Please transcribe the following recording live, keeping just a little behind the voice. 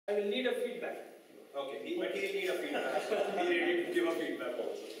I will need a feedback. Okay, but he will need a feedback. Be ready to give a feedback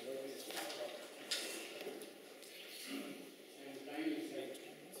also. And time is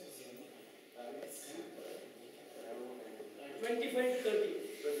 25 to 30.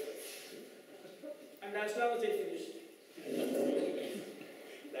 And as long as I finish.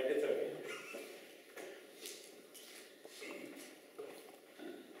 That is okay.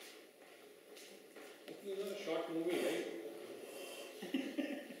 It was a short movie, right?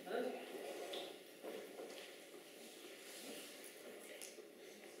 Huh?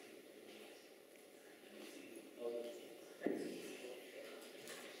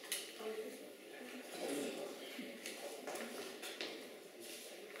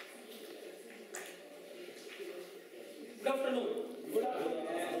 Good afternoon. Good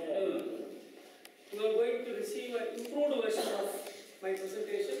afternoon. You are going to receive an improved version of my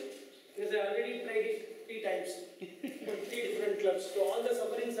presentation because I already tried it 3 times from 3 different clubs. So all the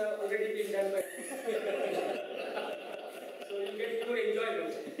sufferings have already been done by so you get good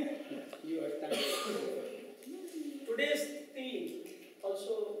enjoyment. You are standing. Today's theme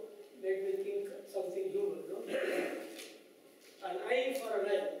also made me think something humor, no? An eye for an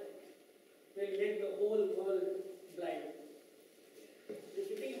eye will make the whole world blind. If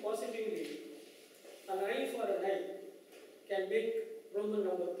you think positively, an eye for an eye can make Roman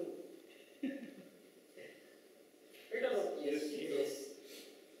number 2. Right or not? Yes. Yes.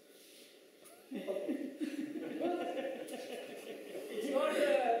 Okay. It's not a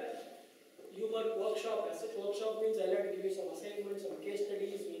humor workshop as such. Workshop means I'll have to give you some assignments, some case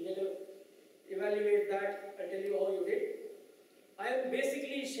studies, we get to evaluate that and tell you how you did. I am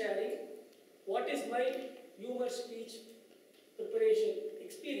basically sharing what is my humor speech preparation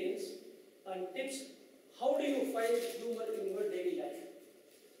experience and tips. How do you find humor in your daily life?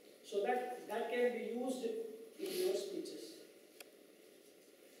 So that can be used in your speeches.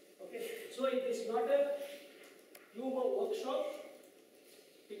 Okay, so it is not a humor workshop,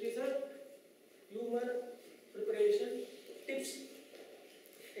 it is a humor preparation tips,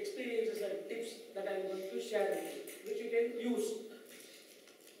 experiences and tips that I am going to share with you, which you can use.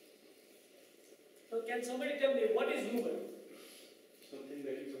 So can somebody tell me what is humor? Something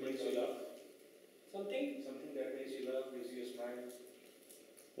that makes you laugh. Something? Something that makes you laugh, makes you smile.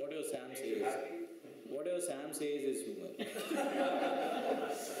 Whatever Sam Makes you says, happy. whatever Sam says is humor.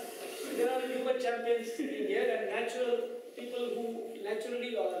 There are humor champions in here and natural people who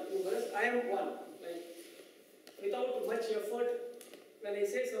naturally are humorous. I am one. Like without much effort, when I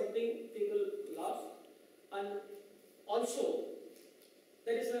say something, people laugh. And also,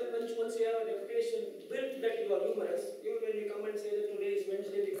 there is a once you have a reputation built that you are humorous, even when you come and say that today is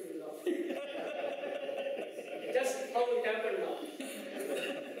Wednesday, people will laugh. Just how it happened now.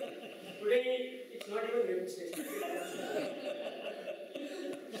 Today, it's not even Wednesday.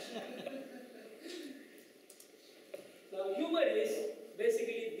 Now, humor is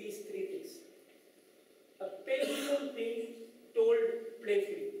basically these 3 things. A painful thing told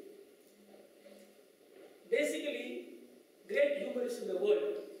playfully. Basically, great humorists in the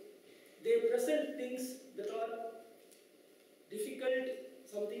world, they present things that are difficult,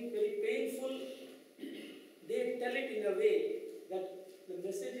 something very painful. They tell it in a way that the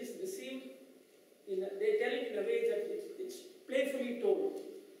message is received. They tell it in a way that it's playfully told.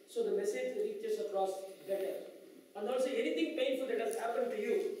 So the message reaches across better. And also anything painful that has happened to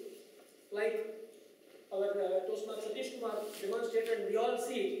you, like our Toastmaster Sathyamurthy demonstrated, and we all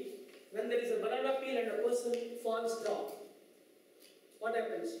see it. When there is a banana peel and a person falls down, what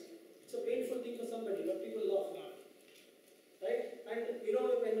happens? It's a painful thing for somebody, but people laugh. Right? And you know,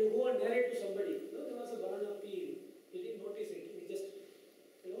 when you go and narrate to somebody, you know, there was a banana peel, he didn't notice it, he just,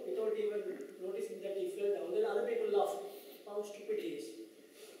 you know, without even noticing that he fell down, then other people laugh. How stupid he is.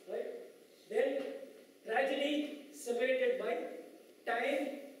 Right? Then, tragedy separated by time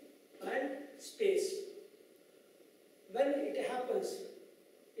and space. When it happens,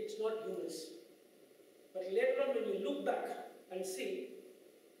 it's not humorous. But later on, when you look back and see,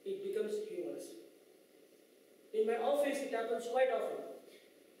 it becomes humorous. In my office, it happens quite often.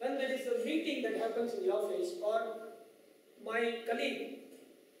 When there is a meeting that happens in the office, or my colleague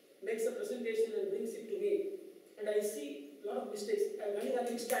makes a presentation and brings it to me, and I see a lot of mistakes. I'm running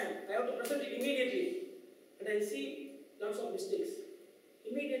against time. I have to present it immediately. And I see lots of mistakes.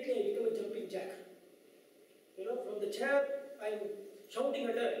 Immediately, I become a jumping jack. You know, from the chair, I'm shouting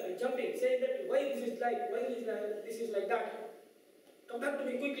at her, I'm jumping, saying that why this is like that. Come back to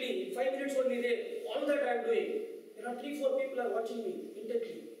me quickly, in 5 minutes only there, all that I am doing. There are 3-4 people are watching me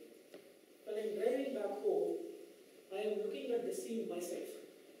intently. When I am driving back home, I am looking at the scene myself.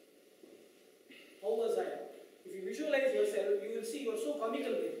 How was I? If you visualize yourself, you will see you are so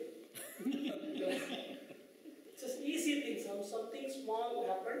comical there.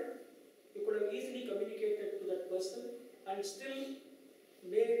 and still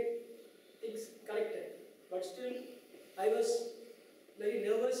made things corrected. But still, I was very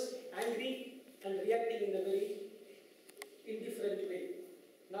nervous, angry, and reacting in a very indifferent way.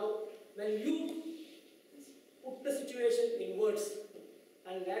 Now, when you put the situation in words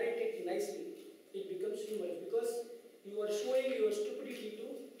and narrate it nicely, it becomes humorous because you are showing your stupidity to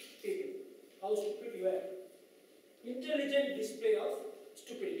people, how stupid you are. Intelligent display of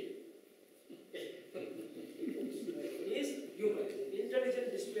stupidity is humor.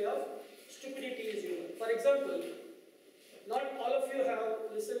 Intelligent display of stupidity is humor. For example, not all of you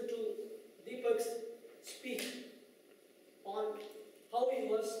have listened to Deepak's speech on how he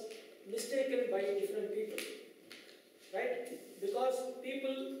was mistaken by different people, right? Because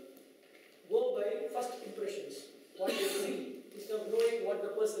people go by first impressions, what they see, instead of knowing what the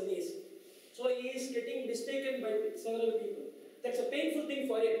person is. So he is getting mistaken by several people. That's a painful thing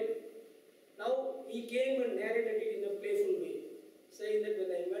for him. Now he came and narrated it in a playful way, saying that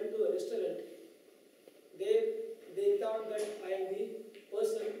when I went to a restaurant, they thought that I am the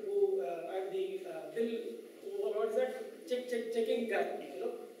person who, I am the bill, what is that? Checking guy, you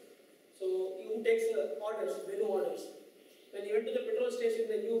know. So who takes orders, menu orders. When he went to the petrol station,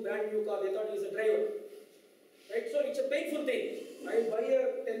 the brand new car, they thought he was a driver. Right? So it's a painful thing. I buy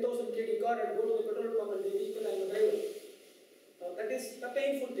a 10,000 kg car and go to the petrol pump and they think I am a driver. That is a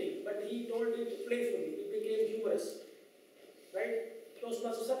painful thing, but he told it playfully. It became humorous. Right?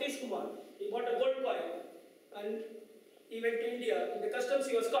 Toastmaster Sathyamurthy, he bought a gold coin and he went to India. In the customs,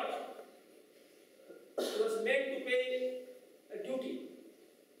 he was caught. He was made to pay a duty.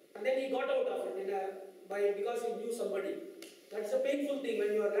 And then he got out of it because he knew somebody. That's a painful thing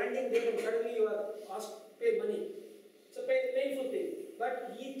when you are landing there and suddenly you are asked to pay money. It's a painful thing.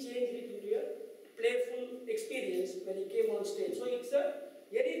 But he changed it into a playful experience when he came on stage. So it's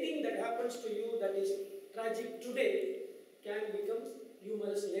anything that happens to you that is tragic today can become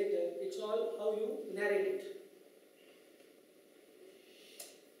humorous later. It's all how you narrate it.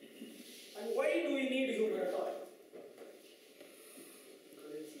 And why do we need humor at all?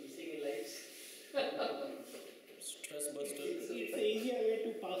 Because it's missing in lives. Stress buster. It's an easier way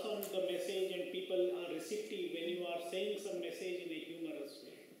to pass on the message and people are receptive when you are saying some message in a humorous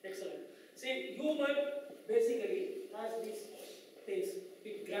way. Excellent. See, humor basically has these things.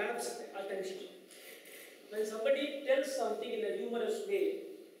 It grabs attention. When somebody tells something in a humorous way,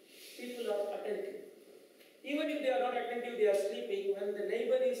 people are attentive. Even if they are not attentive, they are sleeping. When the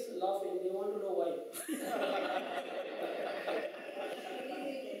neighbor is laughing, they want to know why.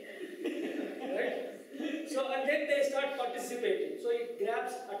 Right? So, and then they start participating. So it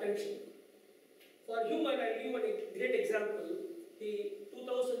grabs attention. For humor, I'll give a great example. The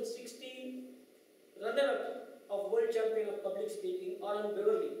 2016 runner-up of World Champion of Public Speaking, Aaron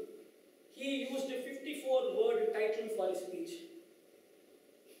Beverly, he used a 54-word title for his speech.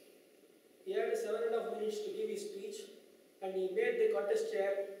 He had 7.5 minutes to give his speech, and he made the contest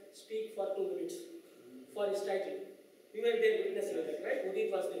chair speak for 2 minutes for his title. We were there witnessing that, right?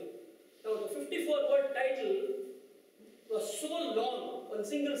 Udit was there. Now, the 54-word title was so long, one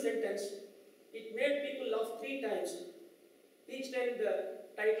single sentence, it made people laugh 3 times. Each time the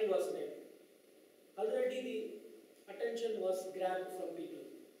title was made. Already the attention was grabbed from people.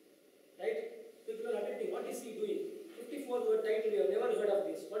 Right? People are attending. What is he doing? 54-word title, you have never heard of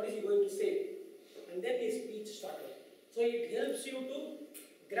this. What is he going to say? And then his speech started. So it helps you to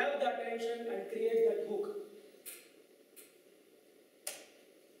grab the attention and create that hook.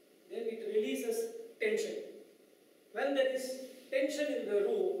 Then it releases tension. When there is tension in the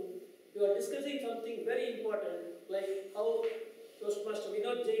room, you are discussing something very important, like how Toastmaster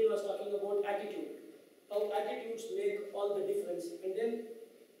Vinod Jain was talking about attitude. How attitudes make all the difference. And then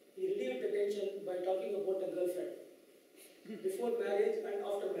he relieved the tension by talking about a girlfriend. Before marriage and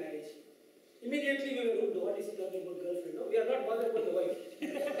after marriage. Immediately we were rude. What is he talking about girlfriend? No, we are not bothered about the wife.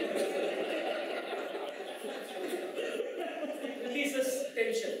 It releases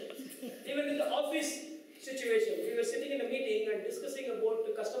tension. Even in the office situation, we were sitting in a meeting and discussing about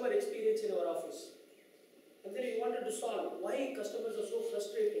the customer experience in our office. And then we wanted to solve why customers are so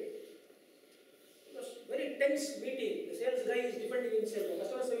frustrated. It was a very tense meeting. The sales guy is defending himself. The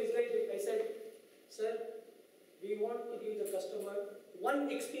customer service guy, I said, sir, we want to give the customer one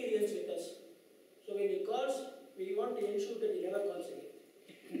experience with us. So when he calls, we want to ensure that he never calls again.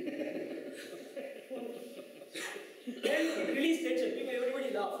 Then it released tension. People, everybody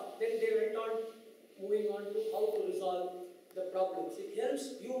laughed. Then they went on, moving on to how to resolve the problems. It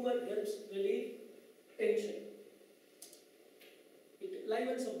helps, humor helps relieve tension. It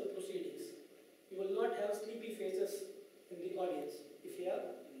livens up the proceedings. You will not have sleepy faces in the audience if you have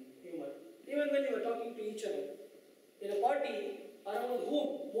humor. Even when you are talking to each other, In a party, around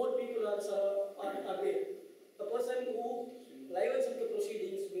whom more people are there. The person who livens up the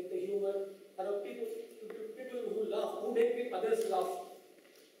proceedings with the humor, around people who laugh, who make others laugh.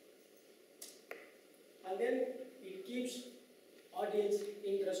 And then it keeps audience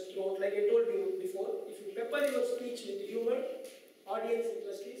interest throughout. Like I told you before, if you pepper your speech with humor, audience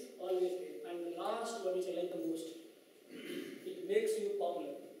interest is always there. And the last one which I like the most, it makes you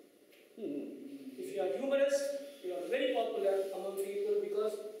popular. If you are humorous, you are very popular among people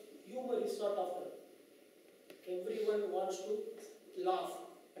because humor is sought after. Everyone wants to laugh,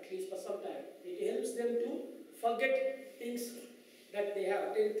 at least for some time. It helps them to forget things that they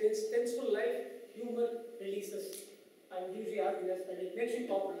have. Tenseful life, humor releases and gives you happiness, and it makes you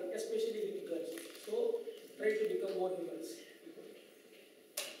popular, especially with girls. So, try to become more humorous.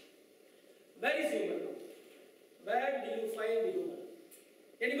 Where is humor now? Where do you find the humor?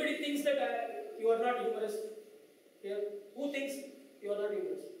 Anybody thinks that you are not humorous here? Who thinks you are not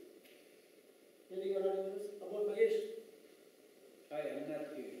humorous? You think you are not humorous? About Mahesh? I am not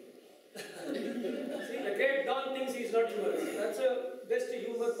here. See, the great Don thinks he is not humorous. That's a best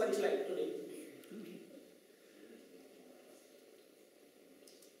humor punchline today.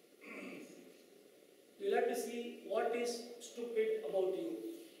 You'll have to see what is stupid about you.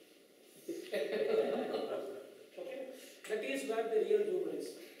 Okay? That is where the real humor is.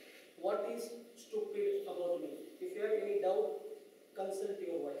 What is stupid about me? If you have any doubt, consult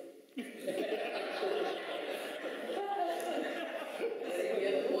your wife.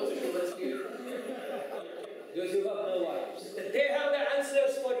 Those who have no wives. They have the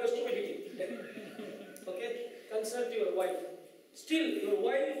answers for your stupidity. Okay? Consult your wife. Still, your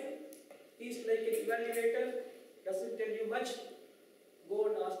wife is like an evaluator, doesn't tell you much. Go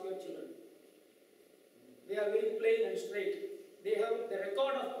and ask your children. They are very plain and straight. They have the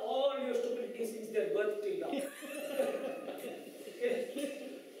record of all your stupidity since their birth till now. Okay?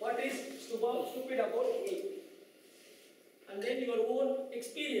 What is stupid about me? And then your own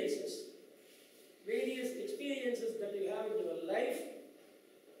experiences. Various experiences that you have in your life,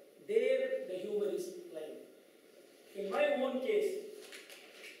 there the humor is lying. In my own case,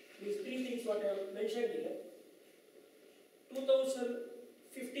 these three things what I have mentioned here.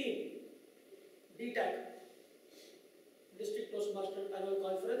 2015, DTAC, District Toastmasters Annual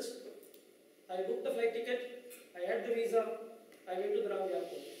Conference. I booked the flight ticket, I had the visa, I went to the wrong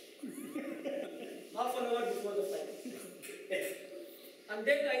airport. Half an hour before the flight. And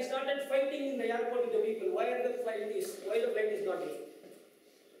then I started fighting in the airport with the people. Why the flight is not here?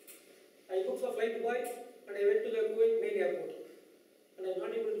 I booked for flight to Dubai and I went to the Kuwait main airport. And I am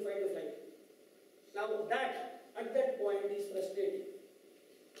not able to find the flight. Now that, at that point, is frustrating.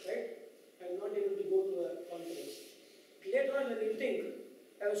 Right? I am not able to go to a conference. Later on, when you think,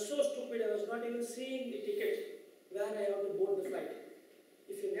 I was so stupid, I was not even seeing the ticket where I have to board the flight.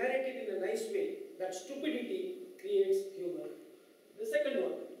 If you narrate it in a nice way, that stupidity creates humor. The second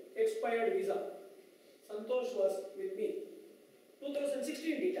one, expired visa. Santosh was with me.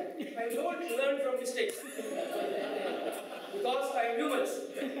 2016 DTAC. I don't learn from mistakes. Because I am humorous.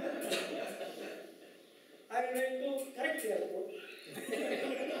 I went to correct the airport.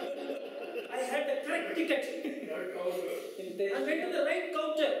 I had the correct ticket. I went to the right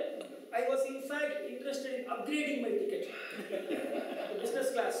counter. I was in fact interested in upgrading my ticket to business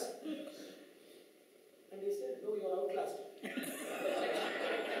class. And they said, no, you are outclassed.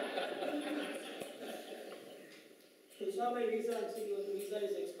 So you saw my visa and said, your visa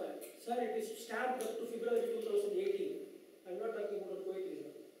is expired. Sir, it is stamped up to February 2018. I'm not talking about Kuwait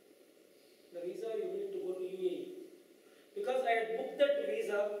visa. The visa you need to go to UAE. Because I had booked that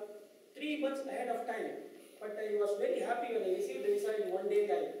visa 3 months ahead of time. But I was very happy when I received the visa in 1 day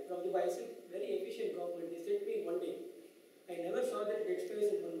time from Dubai. I said, very efficient government. They sent me in 1 day. I never saw that it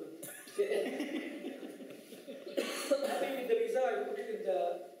expires in 1 month. Happy with the visa, I put it in the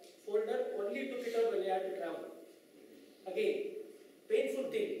folder, only took it out when I had to travel. Again,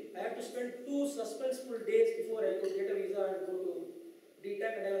 painful thing. I had to spend 2 suspenseful days before I could get a visa and go to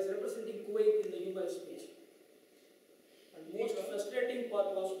DTAC, and I was representing Kuwait in the humorous speech. And most frustrating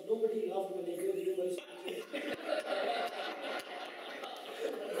part was nobody laughed when I gave the humorous speech.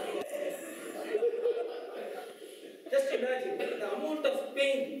 Just imagine the amount of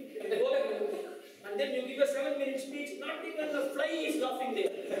pain you go through, and then you give a 7-minute speech, not even the fly is laughing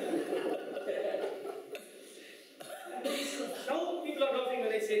there. Now people are laughing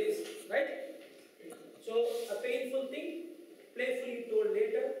when I say this, right? So, a painful thing, playfully told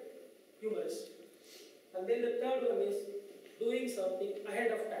later, humorous. And then the third one is doing something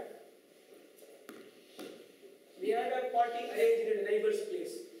ahead of time. We had a party arranged in a neighbor's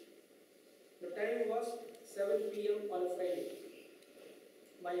place. The time was 7 p.m. on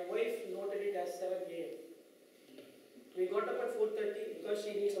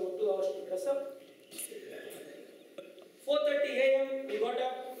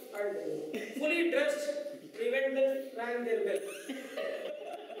their bell.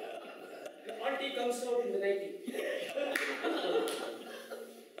 The auntie comes out in the nightie.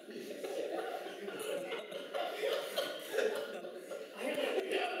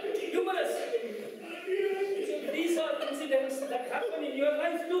 Humorous. So these are incidents that happen in your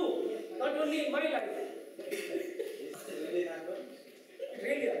life too, not only in my life. Really happened?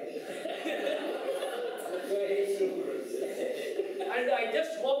 Really happened. And I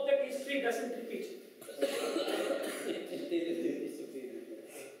just hope that history doesn't repeat.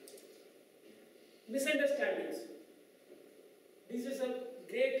 Misunderstandings. This is a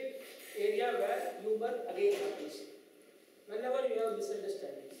great area where humor again happens. Whenever you have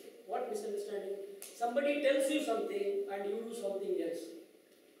misunderstandings. What misunderstanding? Somebody tells you something and you do something else.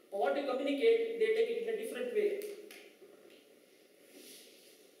 Or what you communicate, they take it in a different way.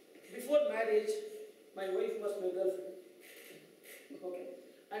 Before marriage, my wife was my girlfriend. Okay.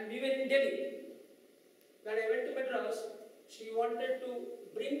 And we were in Delhi. When I went to Madras, she wanted to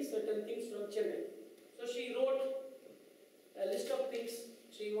bring certain things from Chennai. So she wrote a list of things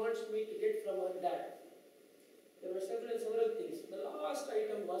she wants me to get from her dad. There were several things. The last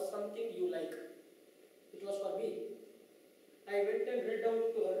item was something you like. It was for me. I went and read down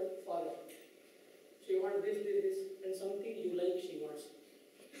to her father. She wants this, and something you like she wants.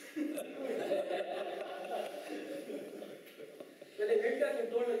 When I went back and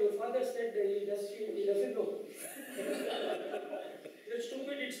told her, your father said that he doesn't know. You're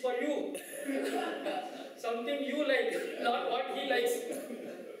stupid, it's for you. Something you like, not what he likes.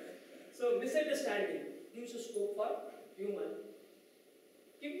 So misunderstanding gives a scope for humor.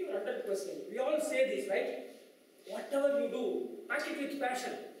 Give your 100%. We all say this, right? Whatever you do, act it with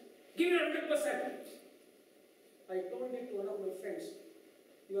passion. Give your 100%. I told it to one of my friends.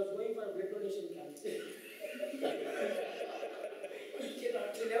 He was going for a blood donation camp.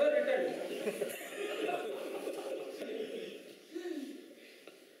 He never returned.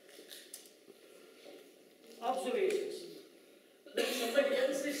 Observations. When somebody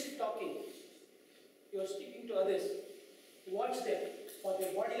else is talking, you are speaking to others. Watch them for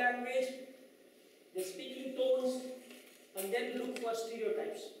their body language, their speaking tones, and then look for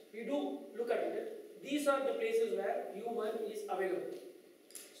stereotypes. We do look at it. These are the places where humor is available.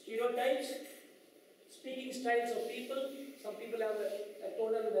 Stereotypes, speaking styles of people. Some people have a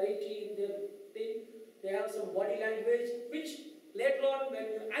tonal variety in their thing. They have some body language, which later on, when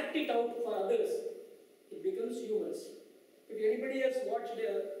you act it out for others, it becomes humorous. If anybody has watched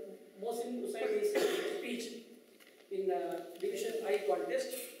Mohsin Hussaini's speech in Division I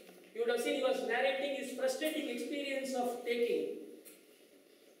contest, you would have seen he was narrating his frustrating experience of taking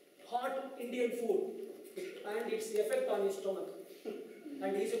hot Indian food and its effect on his stomach.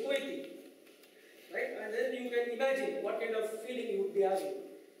 And he's a Kuwaiti, right? And then you can imagine what kind of feeling he would be having.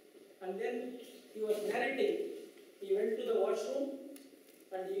 And then he was narrating. He went to the washroom,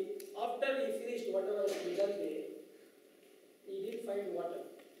 and after he finished whatever he done there, he didn't find water.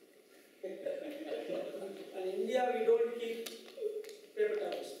 And in India, we don't keep paper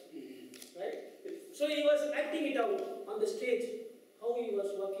towels, right? So he was acting it out on the stage, how he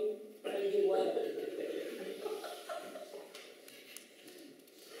was working, finding water.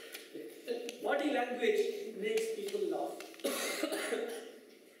 Body language makes people laugh.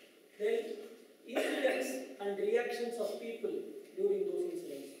 Then incidents and reactions of people during those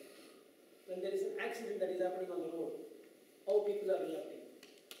incidents. When there is an accident that is happening on the road, how people are reacting.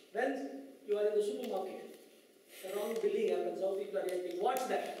 When you are in the supermarket, a wrong billing happens, how people are reacting. Watch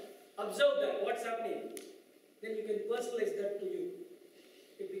that. Observe that, what's happening. Then you can personalize that to you.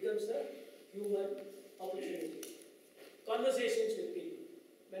 It becomes a human opportunity. Conversations with people.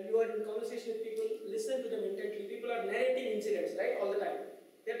 When you are in conversation with people, listen to them intently. People are narrating incidents, right, all the time.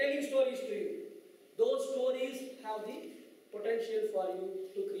 They are telling stories to you. Those stories have the potential for you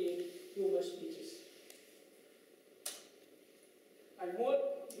to create humorous speeches. And more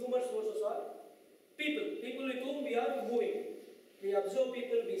humorous sources are people. People with whom we are moving. We observe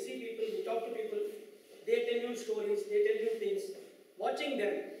people, we see people, we talk to people. They tell you stories, they tell you things. Watching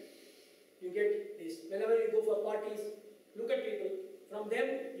them, you get this. Whenever you go for parties, look at people. From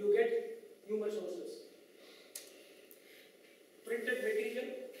them, you get humor sources. Printed material.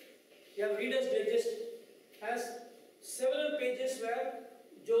 You have Reader's Digest. Has several pages where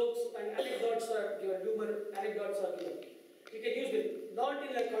jokes and anecdotes are given, humor anecdotes are given. You can use them, not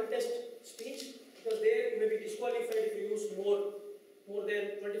in a contest speech, because there you may be disqualified if you use more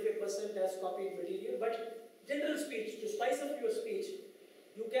than 25% as copied material, but general speech, to spice up your speech,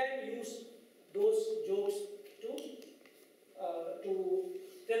 you can use those jokes to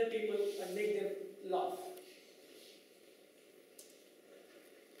tell people and make them laugh.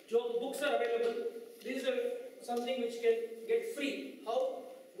 Joke books are available. These are something which can get free. How?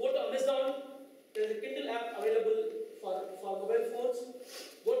 Go to Amazon, there is a Kindle app available for mobile phones.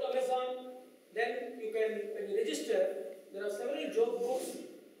 Go to Amazon, then you can, when you register, there are several joke books.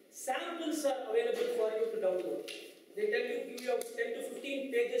 Samples are available for you to download. They tell you, give you 10 to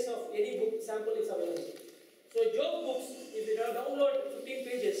 15 pages of any book sample is available. So joke books, if you download 15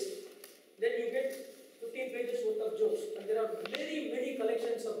 pages, then you get 15 pages worth of jokes. And there are many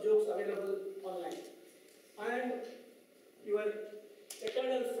collections of jokes available online. And your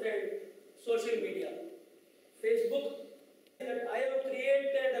eternal friend, social media, Facebook, that I have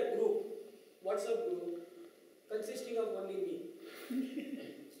created a group, WhatsApp group, consisting of only me.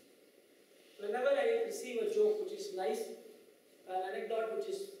 Whenever I receive a joke which is nice, an anecdote which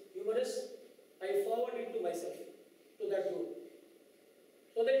is humorous, I forward it to myself, to that group,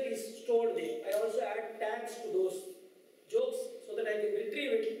 so that it is stored there. I also add tags to those jokes so that I can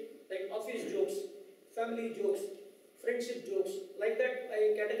retrieve it, like office jokes, family jokes, friendship jokes. Like that,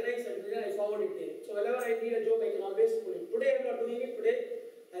 I categorize and then I forward it there. So whenever I need a joke, I can always put it. Today I am not doing it. Today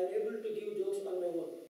I am able to give jokes on my own.